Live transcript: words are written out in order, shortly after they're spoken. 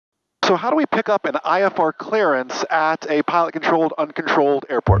So how do we pick up an IFR clearance at a pilot-controlled, uncontrolled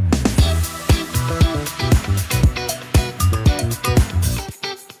airport?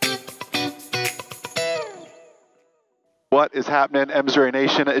 What is happening, MzeroA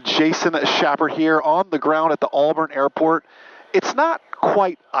Nation? Jason Shapper here on the ground at the Auburn Airport. It's not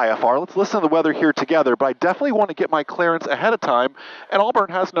quite IFR. Let's listen to the weather here together, but I definitely want to get my clearance ahead of time, and Auburn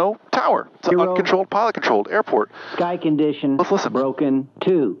has no tower. It's an uncontrolled, pilot-controlled airport. Sky condition. Let's listen. Broken.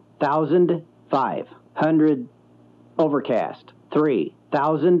 2,500. Overcast.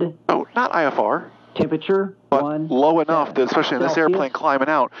 3,000. Oh, not IFR. Temperature, but 1, low enough that, especially in this airplane climbing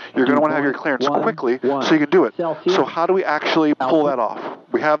out, you're going to want to have your clearance quickly so you can do it. Celsius. So how do we actually pull that off?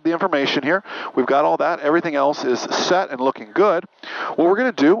 We have the information here. We've got all that. Everything else is set and looking good. What we're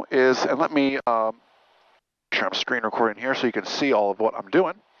going to do is, and let me make sure I'm screen recording here so you can see all of what I'm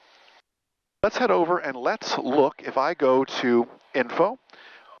doing. Let's head over and let's look. If I go to Info,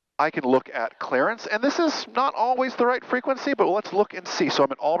 I can look at clearance, and this is not always the right frequency, but let's look and see. So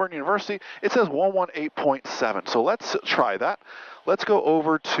I'm at Auburn University. It says 118.7, so let's try that. Let's go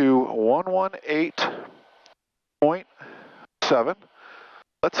over to 118.7.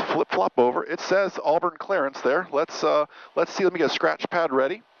 Let's flip-flop over. It says Auburn clearance there. Let's see. Let me get a scratch pad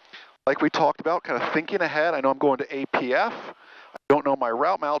ready. Like we talked about, kind of thinking ahead. I know I'm going to APF. I don't know my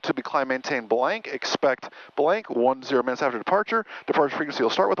route. My altitude be climb maintain blank. Expect blank. 10 minutes after departure. Departure frequency will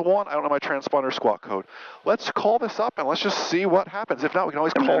start with a 1. I don't know my transponder squawk code. Let's call this up and let's just see what happens. If not, we can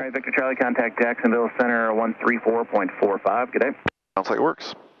always call. All right, Victor Charlie, contact Jacksonville Center 134.45. Good day. Sounds like it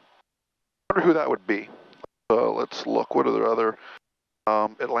works. I wonder who that would be. Let's look. What are the other?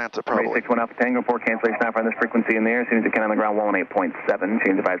 Atlanta probably. 61 Alpha Tango, report cancellation offer on this frequency in the air. As soon as you can on the ground, 118.7.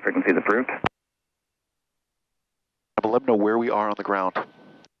 Change device frequency is approved. Let them know where we are on the ground.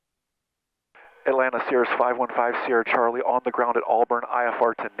 Atlanta Sierra's 515 Sierra Charlie on the ground at Auburn,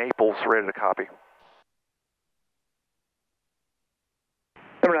 IFR to Naples, ready to copy.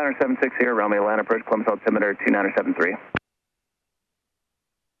 Number 976 here, runway Atlanta approach, Columbus altimeter 2973.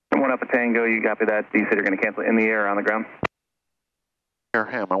 Number 1 Alpha Tango, you copy that? You said you're going to cancel in the air or on the ground? Hear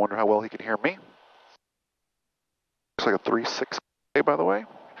him. I wonder how well he can hear me. Looks like a 3.6, by the way.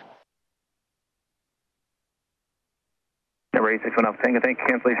 Number 861 Alpha Tango, thank you.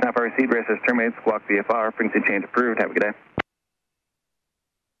 Cancellation offer received. Race has terminated. Squawk VFR. Frequency change approved. Have a good day.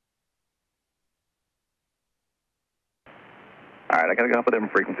 All right, I got to go up with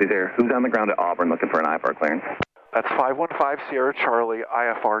different frequencies here. Who's on the ground at Auburn looking for an IFR clearance? That's 515 Sierra Charlie,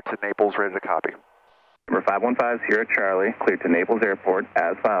 IFR to Naples, ready to copy. Number 515 Sierra Charlie, cleared to Naples Airport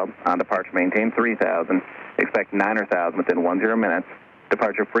as filed. On departure, maintain 3,000. Expect 9 or 1,000 within 10 minutes.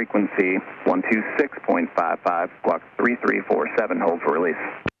 Departure frequency 126.55, squawk 3347, hold for release.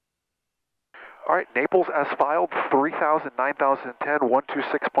 All right, Naples as filed, 3,000, 9,010,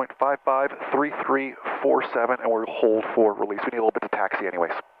 126.55, 3347, and we'll hold for release. We need a little bit of taxi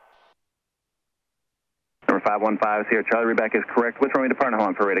anyways. Number 515 Sierra Charlie, readback is correct. Which runway departing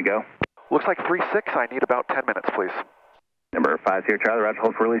home for ready to go? Looks like 36. I need about 10 minutes, please. Number 5 Sierra Charlie, roger,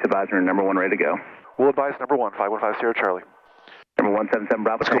 hold for release, advisor number 1 ready to go. We'll advise number 1, 515 Sierra Charlie. Number 177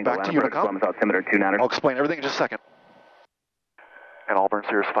 Bravo. Let's go back to Unicom. I'll explain everything in just a second. And Auburn,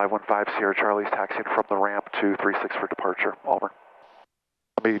 Sierra's 515 Sierra Charlie's taxiing from the ramp to 36 for departure. Auburn.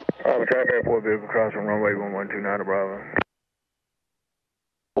 Auburn traffic airport vehicle crossing runway 1129 Bravo.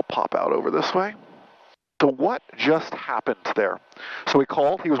 We'll pop out over this way. So what just happened there? So we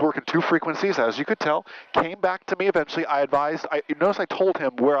called, he was working 2 frequencies, as you could tell, came back to me eventually. I advised, notice I told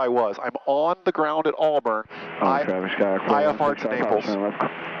him where I was. I'm on the ground at Auburn, IFR to Naples.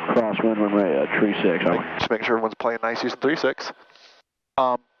 Crosswind runway 36. Just making sure everyone's playing nice using 36.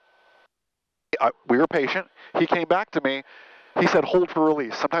 We were patient. He came back to me. He said, hold for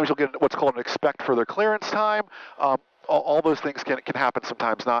release. Sometimes you'll get what's called an expect further clearance time. All those things can happen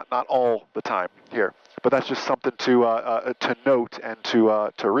sometimes, not all the time here. But that's just something to note and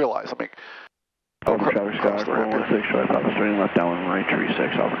to realize. I mean, Over traffic sky, 416, right, Papa Stream, left down right,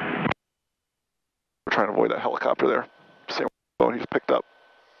 36, over. We're trying to avoid that helicopter there. Same one he just picked up.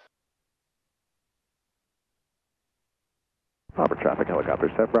 Auburn traffic helicopter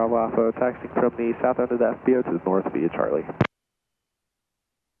 7 Bravo Alpha, taxiing from the south end of the FBO to the north via Charlie.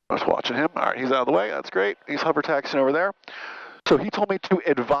 I was watching him. All right, he's out of the way. That's great. He's hover taxiing over there. So he told me to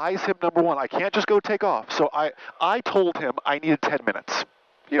advise him, number 1, I can't just go take off. So I told him I needed 10 minutes.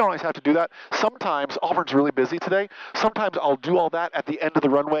 You don't always have to do that. Sometimes, Auburn's really busy today. Sometimes I'll do all that at the end of the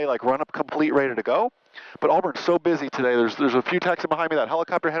runway, like run up complete, ready to go. But Auburn's so busy today. There's a few taxis behind me, that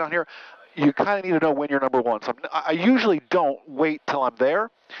helicopter head on here. You kind of need to know when you're number 1. So I usually don't wait till I'm there.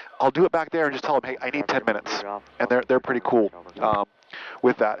 I'll do it back there and just tell them, hey, I need 10 minutes. And they're pretty cool.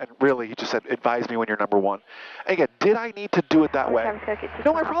 with that. And really, he just said, advise me when you're number one. And again, did I need to do it that way?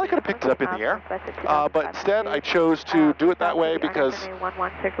 No, I probably could have picked it up in the air. But instead, I chose to do it that way because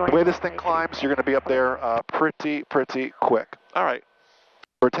the way this thing climbs, you're going to be up there pretty quick. All right.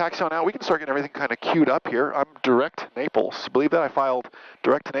 We're taxiing on out. We can start getting everything kind of queued up here. I'm direct Naples. Believe that I filed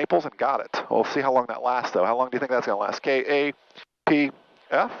direct to Naples and got it. We'll see how long that lasts, though. How long do you think that's going to last?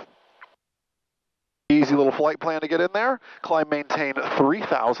 KAPF. Easy little flight plan to get in there. Climb, maintain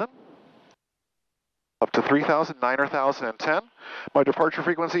 3,000. Up to 3,000, 9,010. My departure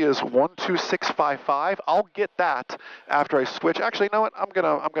frequency is 12655. I'll get that after I switch. Actually, you know what? I'm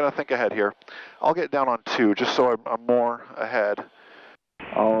gonna think ahead here. I'll get down on 2, just so I'm more ahead.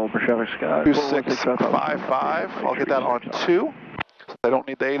 Oh, traffic sky. 2655. I'll get that on 2. I don't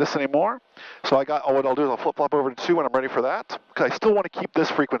need the ATIS anymore. So what I'll do is I'll flip-flop over to 2 when I'm ready for that. Because I still want to keep this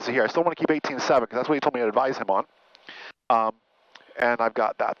frequency here. I still want to keep 18.7 because that's what he told me to advise him on. And I've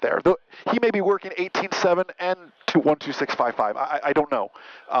got that there. He may be working 18.7 and 12655. I don't know.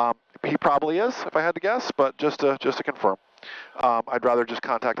 He probably is, if I had to guess, but just to confirm. I'd rather just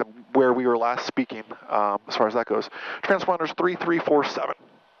contact him where we were last speaking as far as that goes. Transponders 3347.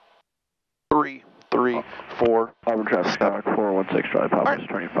 334. Auburn traffic sky 416 drive, Papa is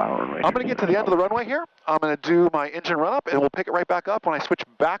turning final runway. I'm going to get to the end of the runway here. I'm going to do my engine run up, and we'll pick it right back up when I switch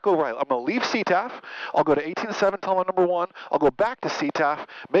back over. I'm going to leave CTAF. I'll go to 18.7, tell them I'm number 1. I'll go back to CTAF,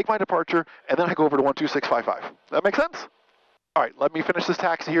 make my departure, and then I go over to 12655. That make sense? All right, let me finish this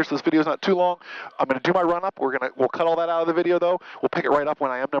taxi here so this video is not too long. I'm going to do my run up. We'll cut all that out of the video though. We'll pick it right up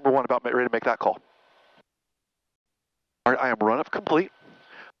when I am number 1, about ready to make that call. All right, I am run up complete.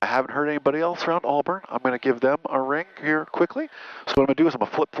 I haven't heard anybody else around Auburn. I'm going to give them a ring here quickly. So what I'm going to do is I'm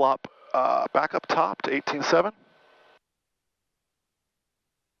going to flip-flop back up top to 18.7.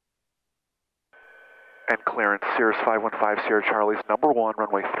 And clearance, Cirrus 515, Sierra Charlie's number 1,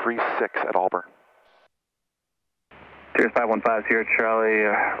 runway 36 at Auburn. Cirrus 515, Sierra Charlie,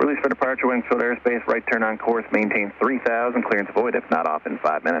 release for departure, Winsfield Airspace, right turn on course, maintain 3,000, clearance void if not off in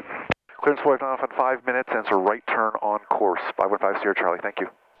 5 minutes. Clearance void if not off in 5 minutes, and it's a right turn on course, 515 Sierra Charlie, thank you.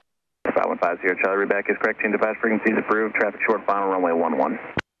 515 Sierra Charlie, reback is correct, change device frequencies approved, traffic short final, runway 11.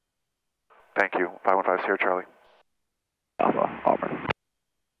 Thank you, 515 Sierra Charlie. Alpha, Auburn.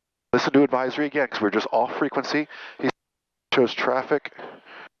 Listen to advisory again, because we're just off frequency. He shows traffic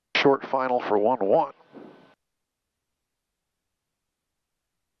short final for 11.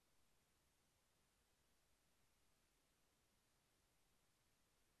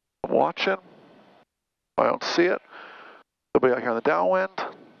 I'm watching. I don't see it. Nobody out here on the downwind.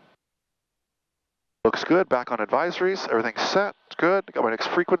 Looks good. Back on advisories. Everything's set. It's good. Got my next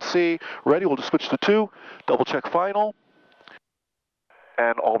frequency ready. We'll just switch to 2. Double check final.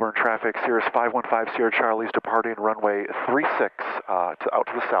 And Auburn traffic, Cirrus 515 Sierra Charlie's departing runway 36 out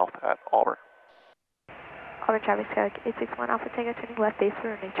to the south at Auburn. Auburn traffic, Sky 861 Alpha Tango, turning left base for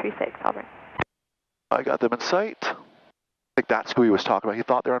runway 36, Auburn. I got them in sight. I think that's who he was talking about. He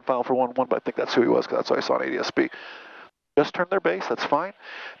thought they were on final for 11, but I think that's who he was because that's what I saw on ADSB. Just turned their base, that's fine.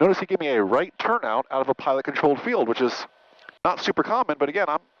 Notice he gave me a right turnout out of a pilot-controlled field, which is not super common, but again,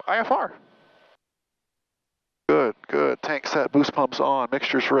 I'm IFR. Good, good. Tank set, boost pumps on,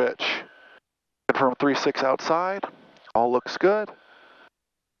 mixture's rich. Confirm 36 outside. All looks good.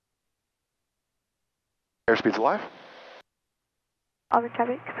 Airspeed's alive. Auburn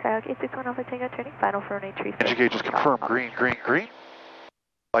traffic, Skyhawk 861 Alpha Tango, turning final for runway 36. Engine gauge is confirmed. Green, green, green.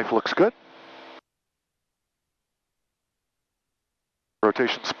 Life looks good.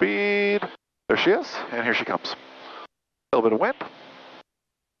 Rotation speed. There she is, and here she comes. A little bit of wind.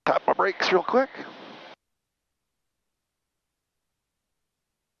 Tap my brakes real quick.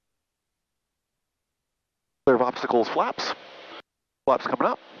 Clear of obstacles, flaps. Flaps coming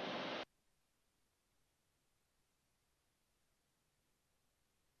up.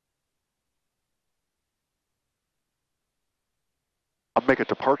 I'll make a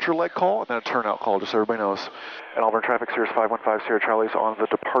departure leg call and then a turnout call, just so everybody knows. And Auburn traffic, Cirrus 515 Sierra Charlie's on the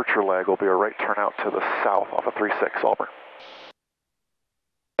departure leg will be a right turnout to the south off of 36 Auburn.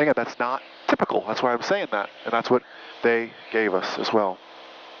 Again, that's not typical. That's why I'm saying that. And that's what they gave us as well.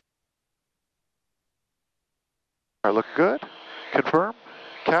 All right, look good. Confirm.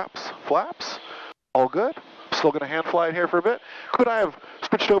 Caps, flaps, all good. Still going to hand fly it here for a bit. Could I have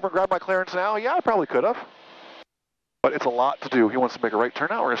switched over and grabbed my clearance now? Yeah, I probably could have. But it's a lot to do. He wants to make a right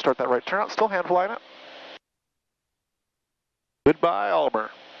turnout. We're going to start that right turnout. Still hand flying it. Goodbye, Auburn.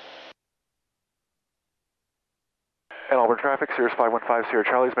 And Auburn traffic, Cirrus 515 Sierra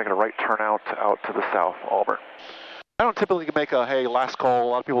Charlie's making a right turnout out to the south, Auburn. I don't typically make a, hey, last call. A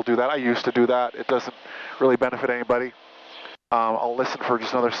lot of people do that. I used to do that. It doesn't really benefit anybody. I'll listen for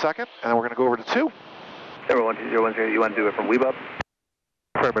just another second, and then we're going to go over to 2. Number 12010, you want to do it from Weebup?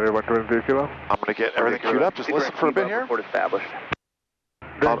 Parameter 120 kilo. I'm going to get everything queued up. Just listen for a bit here. Report established.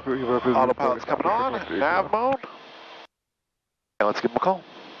 Autopilot's coming on. Nav mode. And let's give him a call.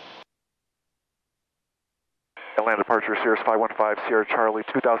 Atlanta departure, Sirius 515, Sierra Charlie,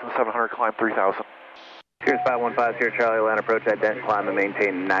 2,700, climb 3,000. Sirius 515, Sierra Charlie, Atlanta approach, ident, climb and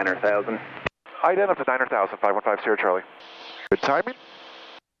maintain 9,000. Ident up to 9,000, 515, Sierra Charlie. Good timing.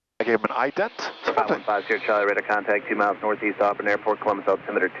 I gave him an ident. 515, Sierra Charlie, radar contact 2 miles northeast, Auburn Airport, Columbus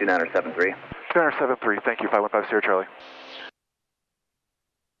altimeter 2973. 2973, thank you, 515, Sierra Charlie.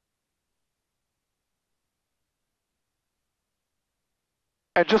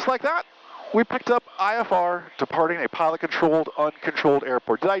 And just like that, we picked up IFR departing a pilot-controlled, uncontrolled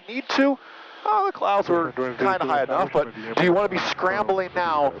airport. Did I need to? Oh, the clouds were kind of high enough, but do you want to be scrambling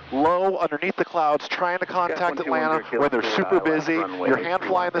now, low, underneath the clouds, trying to contact Atlanta when they're super busy, you're hand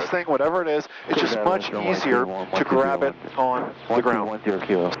flying this thing, whatever it is, it's just much easier to grab it on the ground.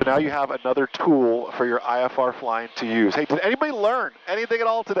 So now you have another tool for your IFR flying to use. Hey, did anybody learn anything at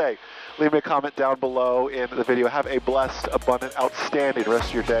all today? Leave me a comment down below in the video. Have a blessed, abundant, outstanding rest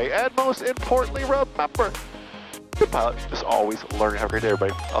of your day, and most importantly, remember, good pilot is always learning. Have a great day,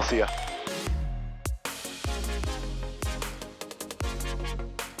 everybody. I'll see ya.